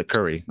it smelled like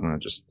curry. I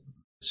just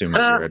assumed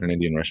that you're at an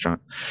Indian restaurant.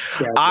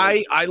 Yeah,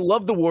 I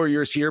love the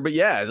Warriors here, but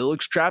yeah, it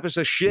looks Trappist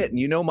as shit. And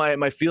you know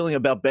my feeling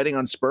about betting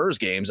on Spurs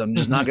games. I'm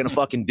just not going to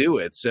fucking do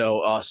it.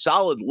 So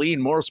solid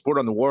lean moral support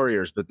on the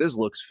Warriors, but this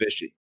looks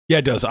fishy. Yeah,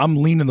 it does. I'm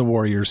leaning the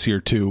Warriors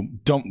here too.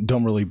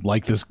 Don't really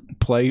like this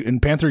play.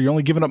 And Panther, you're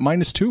only giving up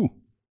 -2.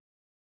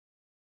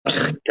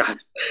 God,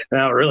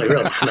 that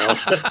really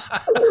smells.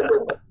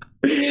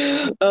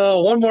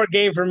 One more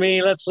game for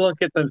me. Let's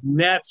look at the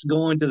Nets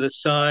going to the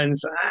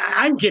Suns.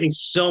 I'm getting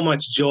so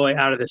much joy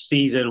out of the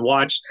season.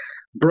 Watch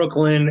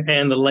Brooklyn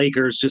and the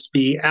Lakers just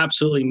be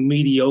absolutely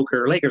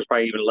mediocre. Lakers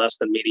probably even less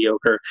than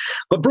mediocre.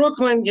 But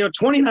Brooklyn,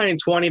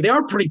 29-20. They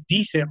are pretty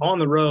decent on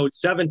the road,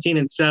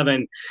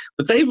 17-7.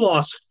 But they've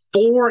lost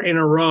 4 in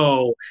a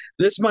row.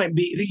 You might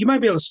be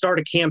able to start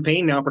a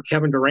campaign now for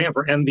Kevin Durant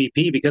for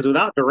MVP, because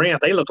without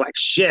Durant, they look like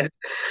shit.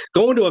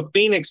 Going to a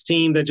Phoenix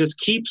team that just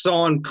keeps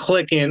on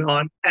clicking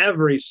on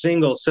every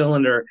single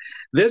cylinder.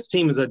 This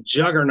team is a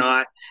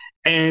juggernaut,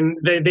 and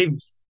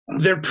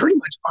they're pretty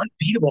much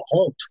unbeatable at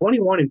home,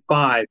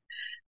 21-5.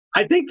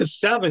 I think the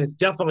 7 is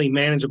definitely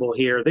manageable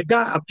here. They've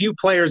got a few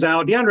players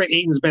out. DeAndre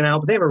Ayton's been out,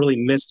 but they haven't really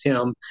missed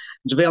him.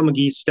 JaVale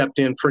McGee stepped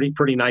in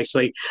pretty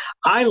nicely.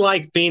 I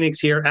like Phoenix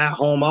here at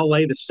home. I'll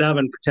lay the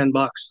 7 for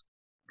 $10.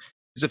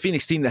 It's a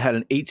Phoenix team that had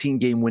an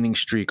 18-game winning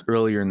streak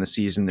earlier in the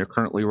season. They're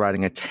currently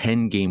riding a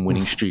 10-game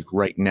winning streak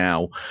right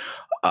now.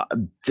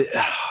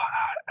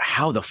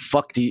 How the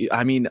fuck do you?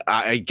 I mean,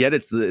 I get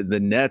it's the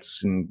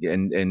Nets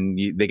and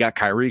they got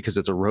Kyrie because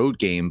it's a road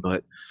game,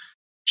 but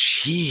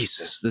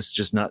Jesus, this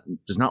just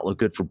does not look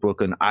good for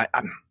Brooklyn. I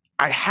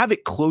have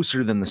it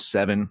closer than the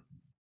 7,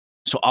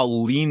 so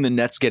I'll lean the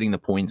Nets getting the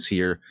points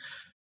here.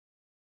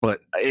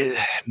 But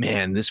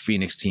man, this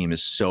Phoenix team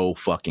is so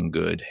fucking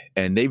good,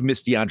 and they've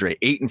missed DeAndre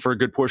Ayton for a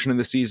good portion of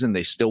the season.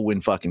 They still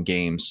win fucking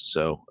games,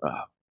 so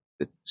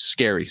it's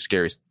scary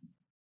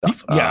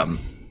stuff. Yeah.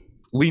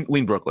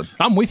 Lean Brooklyn.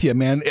 I'm with you,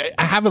 man.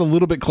 I have it a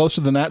little bit closer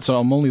than that, so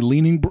I'm only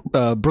leaning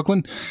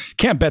Brooklyn.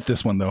 Can't bet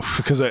this one, though,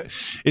 because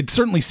it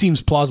certainly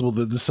seems plausible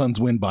that the Suns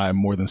win by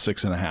more than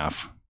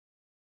 6.5.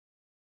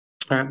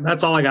 All right,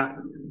 that's all I got.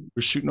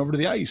 We're shooting over to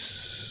the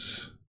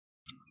ice.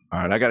 All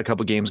right, I got a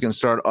couple games. Going to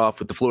start off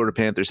with the Florida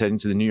Panthers heading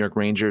to the New York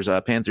Rangers.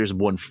 Panthers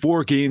have won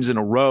 4 games in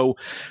a row,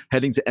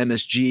 heading to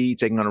MSG,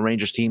 taking on a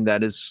Rangers team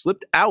that has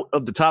slipped out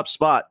of the top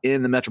spot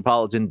in the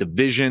Metropolitan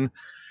Division.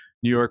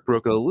 New York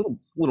broke a little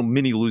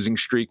mini losing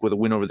streak with a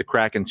win over the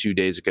Kraken 2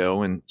 days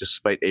ago, and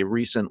despite a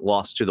recent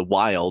loss to the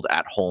Wild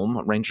at home,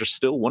 Rangers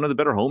still one of the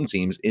better home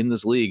teams in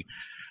this league.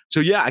 So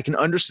yeah, I can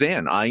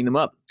understand eyeing them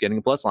up, getting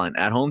a plus line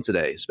at home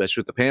today,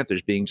 especially with the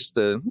Panthers being just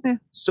a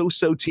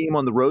so-so team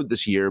on the road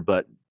this year.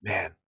 But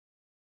man,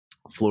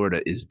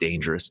 Florida is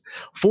dangerous.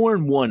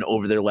 4-1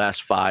 over their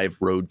last 5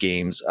 road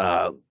games,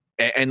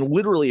 and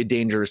literally a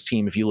dangerous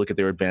team. If you look at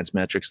their advanced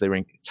metrics, they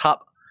rank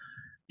top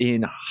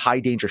in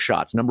high danger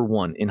shots, number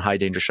 1 in high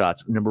danger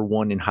shots, number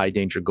 1 in high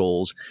danger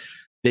goals.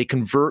 They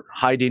convert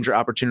high danger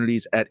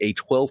opportunities at a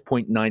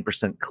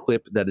 12.9%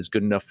 clip. That is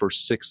good enough for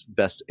 6th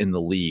best in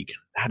the league.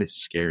 That is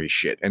scary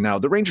shit. And now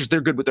the Rangers,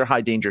 they're good with their high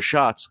danger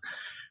shots,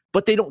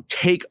 but they don't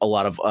take a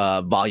lot of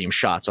volume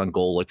shots on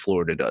goal like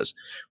Florida does.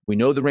 We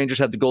know the Rangers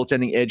have the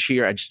goaltending edge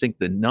here. I just think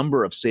the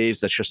number of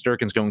saves that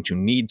Shesterkin's going to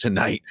need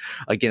tonight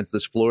against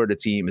this Florida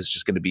team is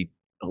just going to be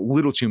a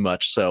little too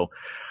much. So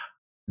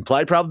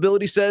implied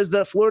probability says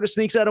that Florida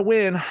sneaks out a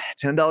win.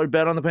 $10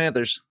 bet on the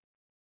Panthers.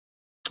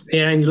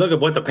 Yeah, and you look at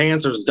what the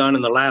Panthers done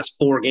in the last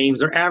 4 games.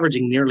 They're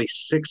averaging nearly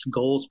 6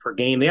 goals per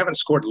game. They haven't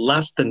scored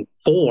less than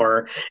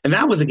 4, and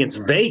that was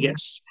against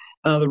Vegas.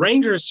 The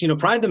Rangers,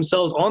 pride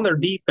themselves on their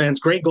defense,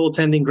 great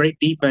goaltending, great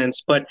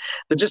defense, but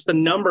just the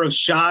number of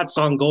shots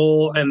on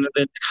goal and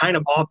the kind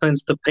of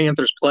offense the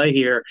Panthers play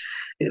here,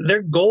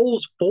 their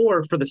goals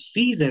for the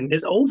season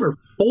is over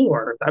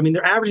 4. I mean,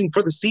 they're averaging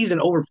for the season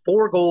over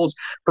 4 goals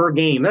per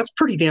game. That's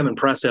pretty damn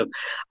impressive.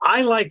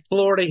 I like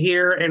Florida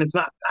here, and it's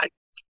not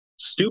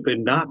stupid,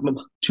 not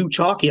too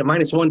chalky at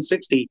minus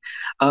 160.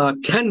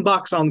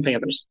 $10 on the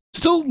Panthers.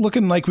 Still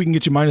looking like we can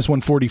get you minus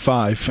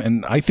 145.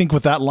 And I think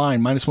with that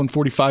line, minus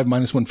 145,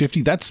 minus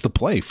 150, that's the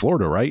play.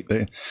 Florida, right?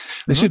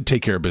 They should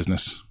take care of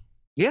business.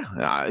 Yeah.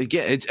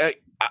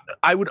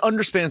 I would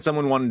understand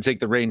someone wanting to take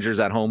the Rangers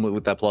at home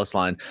with that plus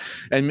line.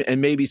 And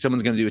maybe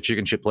someone's going to do a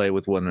chicken chip play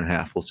with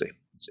 1.5. We'll see.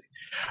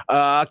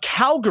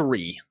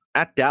 Calgary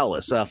at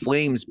Dallas.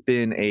 Flames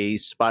been a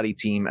spotty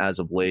team as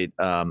of late.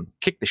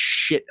 Kicked the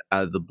shit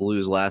out of the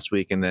Blues last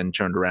week and then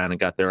turned around and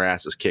got their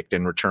asses kicked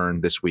in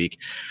return this week.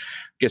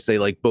 Guess they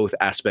like both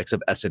aspects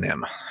of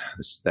S&M.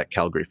 This is that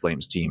Calgary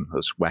Flames team,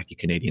 those wacky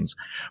Canadians.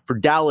 For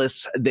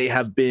Dallas, they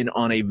have been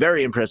on a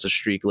very impressive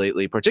streak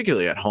lately,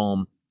 particularly at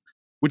home,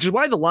 which is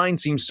why the line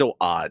seems so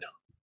odd.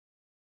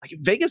 Like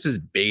Vegas is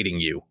baiting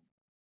you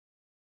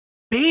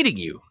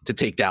to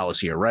take Dallas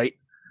here, right?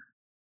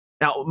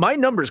 Now, my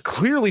numbers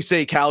clearly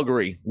say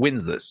Calgary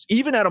wins this,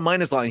 even at a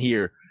minus line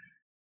here.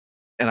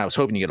 And I was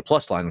hoping to get a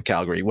plus line with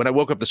Calgary. When I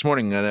woke up this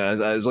morning, I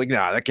was like,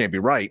 nah, that can't be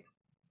right.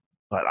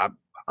 But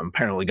I'm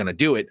apparently going to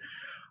do it.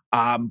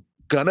 I'm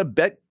going to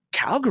bet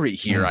Calgary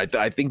here. I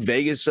think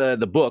Vegas,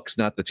 the books,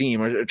 not the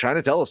team, are trying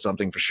to tell us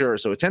something for sure.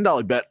 So a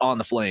 $10 bet on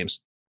the Flames.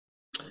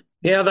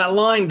 Yeah, that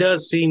line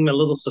does seem a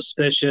little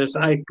suspicious.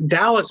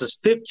 Dallas is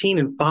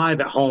 15-5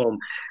 at home.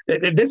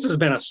 This has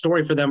been a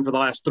story for them for the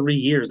last 3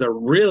 years. They're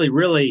really,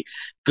 really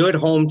good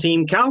home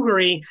team.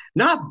 Calgary,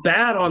 not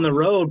bad on the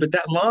road, but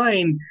that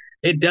line,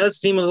 it does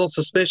seem a little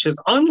suspicious.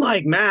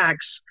 Unlike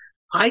Max,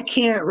 I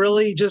can't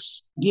really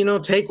just,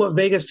 take what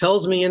Vegas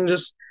tells me and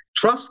just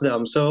trust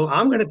them. So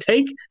I'm going to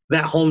take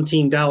that home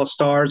team, Dallas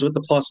Stars, with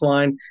the plus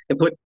line and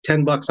put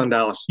 $10 on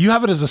Dallas. You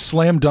have it as a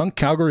slam dunk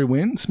Calgary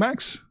wins,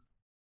 Max?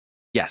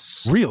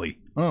 Yes. Really?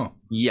 Oh.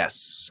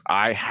 Yes.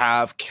 I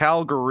have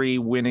Calgary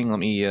winning. Let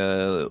me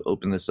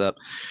open this up.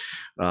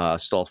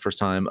 Stall first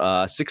time.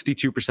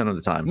 62% of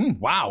the time.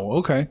 Wow.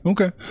 Okay.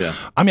 Yeah.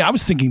 I mean, I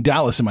was thinking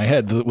Dallas in my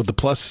head with the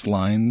plus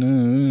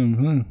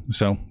line.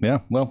 So,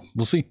 yeah. Well,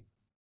 we'll see.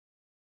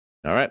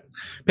 All right.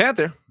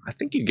 Panther, I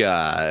think you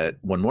got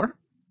one more.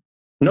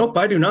 Nope,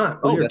 I do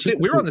not. Oh, that's it.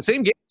 We were on the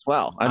same game as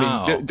well.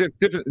 I mean,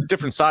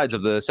 different sides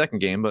of the second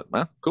game, but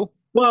cool.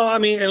 Well, I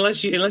mean,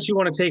 unless you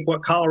want to take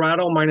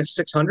Colorado minus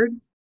 600.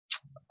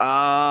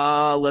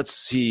 Let's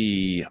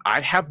see.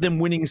 I have them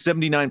winning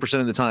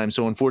 79% of the time,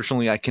 so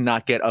unfortunately, I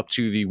cannot get up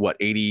to the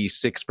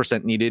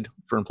 86% needed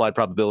for implied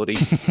probability.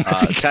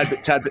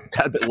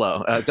 Tad bit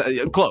low.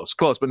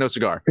 Close, but no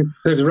cigar.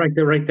 They're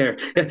right there.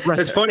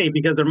 It's funny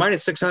because they're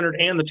minus 600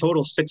 and the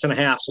total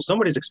 6.5. So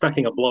somebody's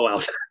expecting a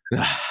blowout.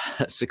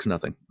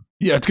 6-0.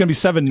 Yeah, it's gonna be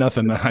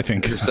 7-0. I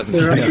think.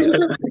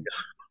 7-0.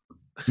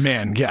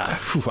 Man, yeah.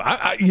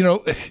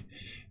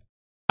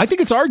 I think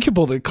it's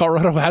arguable that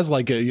Colorado has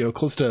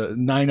close to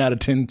 9 out of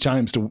 10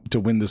 times to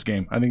win this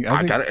game. I think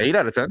got it 8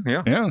 out of 10.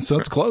 Yeah. Yeah, so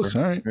it's close.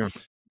 Sure. All right. Yeah.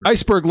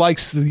 Iceberg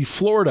likes the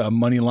Florida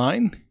money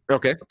line.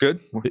 Okay,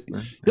 good.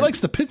 He likes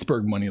the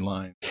Pittsburgh money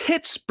line.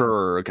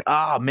 Pittsburgh.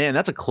 Man,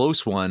 that's a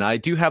close one. I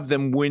do have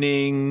them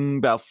winning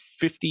about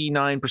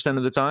 59%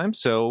 of the time.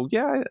 So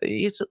yeah,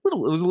 it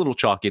was a little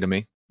chalky to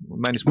me.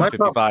 Minus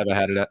 155 I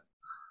had it at.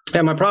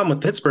 Yeah, my problem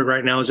with Pittsburgh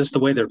right now is just the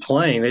way they're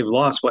playing. They've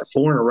lost,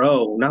 4 in a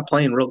row. Not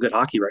playing real good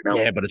hockey right now.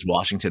 Yeah, but it's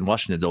Washington.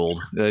 Washington's old.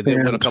 They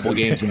win a couple of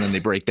games and then they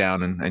break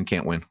down and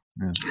can't win.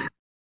 Yeah.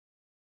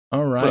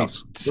 All right. What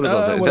else?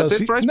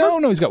 That's it for Iceberg?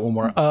 No, he's got one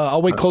more.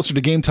 I'll wait closer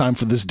to game time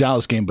for this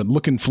Dallas game, but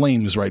looking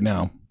Flames right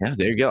now. Yeah,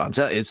 there you go. I'm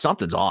telling you,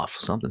 something's off.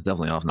 Something's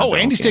definitely off.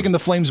 Andy's taking the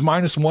Flames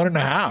minus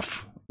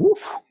 1.5.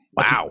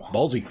 Wow,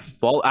 ballsy.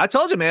 Well, I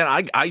told you, man.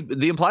 I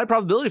the implied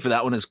probability for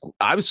that one is.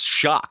 I was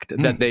shocked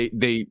that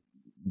they.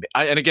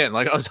 And again,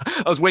 I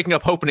was waking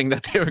up hoping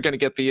that they were going to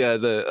get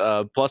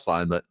the plus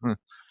line, but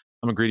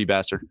I'm a greedy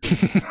bastard.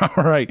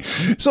 All right.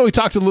 So we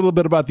talked a little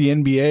bit about the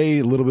NBA,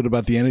 a little bit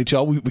about the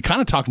NHL. We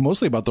kind of talked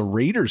mostly about the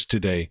Raiders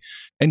today,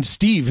 and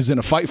Steve is in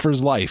a fight for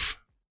his life.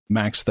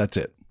 Max, that's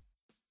it.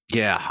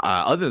 Yeah.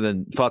 Other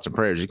than thoughts and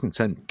prayers, you can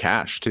send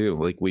cash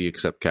too. We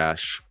accept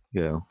cash.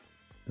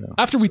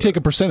 After we take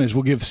a percentage,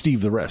 we'll give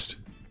Steve the rest.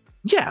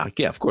 Yeah,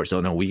 of course. Oh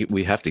no,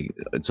 we have to.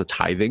 It's a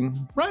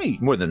tithing,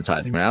 right? More than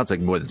tithing, right? It's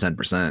more than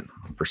 10%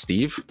 for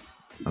Steve.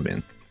 I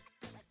mean,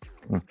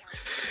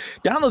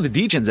 download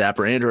the DGens app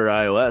for Android or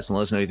iOS and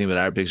let us know anything about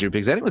our picks, your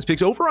picks, anyone's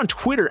picks over on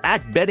Twitter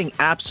at Betting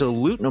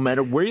Absolute. No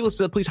matter where you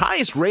listen to, please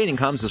highest rating,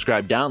 comment,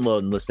 subscribe, download,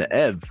 and listen to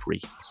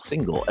every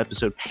single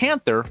episode.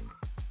 Panther,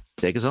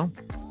 take us home.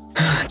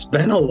 It's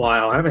been a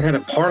while. I haven't had a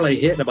parlay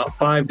hit in about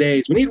 5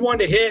 days. We need one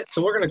to hit,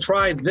 so we're going to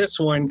try this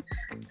one.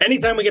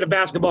 Anytime we get a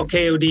basketball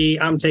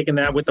KOD, I'm taking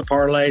that with the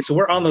parlay. So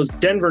we're on those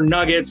Denver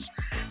Nuggets,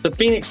 the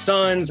Phoenix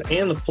Suns,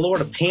 and the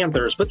Florida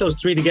Panthers. Put those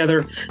 3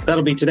 together.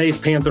 That'll be today's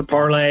Panther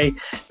parlay.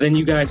 Then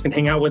you guys can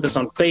hang out with us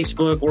on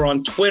Facebook. We're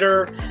on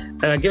Twitter.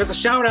 Give us a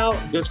shout out.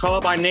 Give us a call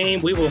out by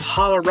name. We will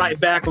holler right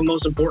back. But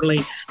most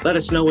importantly, let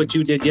us know what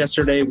you did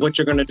yesterday, what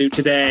you're going to do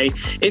today.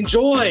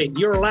 Enjoy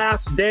your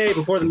last day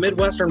before the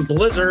Midwestern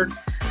Blizzard.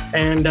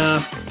 And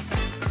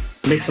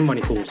Make some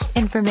money, fools.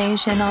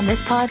 Information on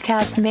this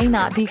podcast may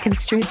not be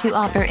construed to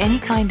offer any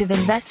kind of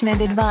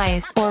investment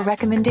advice or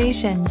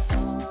recommendations.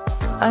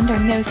 Under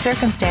no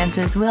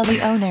circumstances will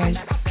the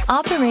owners,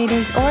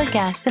 operators, or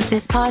guests of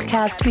this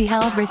podcast be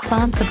held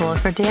responsible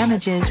for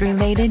damages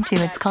related to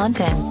its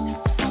contents.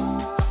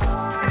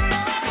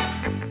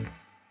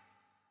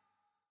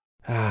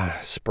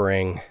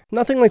 Spring.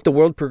 Nothing like the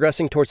world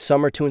progressing towards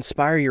summer to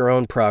inspire your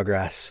own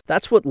progress.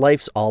 That's what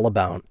life's all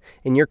about,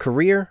 in your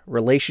career,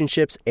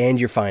 relationships, and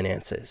your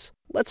finances.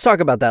 Let's talk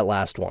about that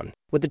last one.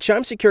 With the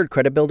Chime Secured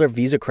Credit Builder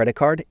Visa credit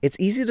card, it's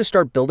easy to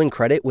start building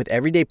credit with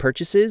everyday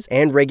purchases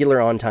and regular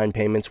on-time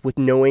payments with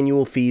no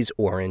annual fees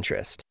or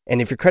interest.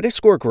 And if your credit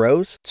score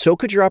grows, so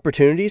could your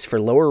opportunities for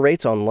lower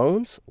rates on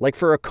loans, like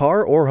for a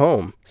car or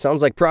home.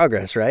 Sounds like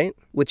progress, right?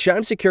 With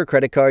Chime Secure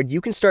Credit Card,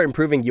 you can start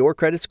improving your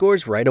credit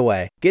scores right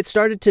away. Get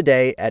started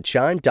today at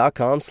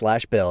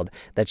chime.com/build.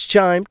 That's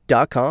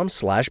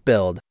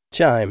chime.com/build.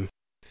 Chime.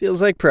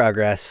 Feels like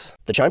progress.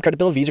 The Chime Credit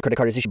Builder Visa credit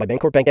card is issued by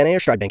Bancorp Bank N.A. or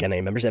Stride Bank N.A.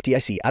 Members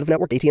FDIC.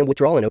 Out-of-network ATM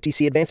withdrawal and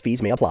OTC advance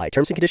fees may apply.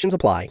 Terms and conditions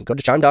apply. Go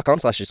to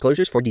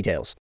chime.com/disclosures for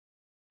details.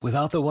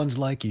 Without the ones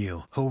like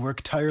you, who work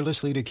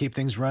tirelessly to keep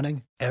things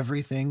running,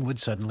 everything would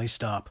suddenly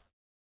stop.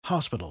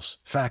 Hospitals,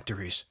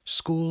 factories,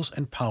 schools,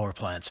 and power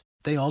plants,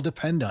 they all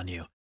depend on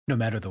you. No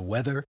matter the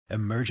weather,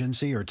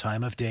 emergency, or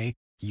time of day,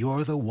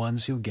 you're the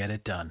ones who get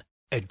it done.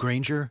 At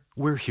Grainger,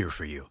 we're here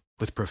for you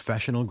with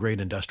professional-grade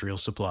industrial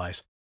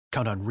supplies.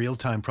 Count on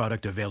real-time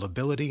product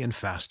availability and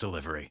fast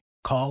delivery.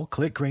 Call,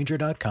 click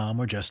Grainger.com,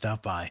 or just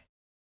stop by.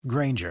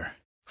 Grainger,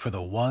 for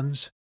the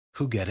ones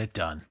who get it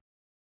done.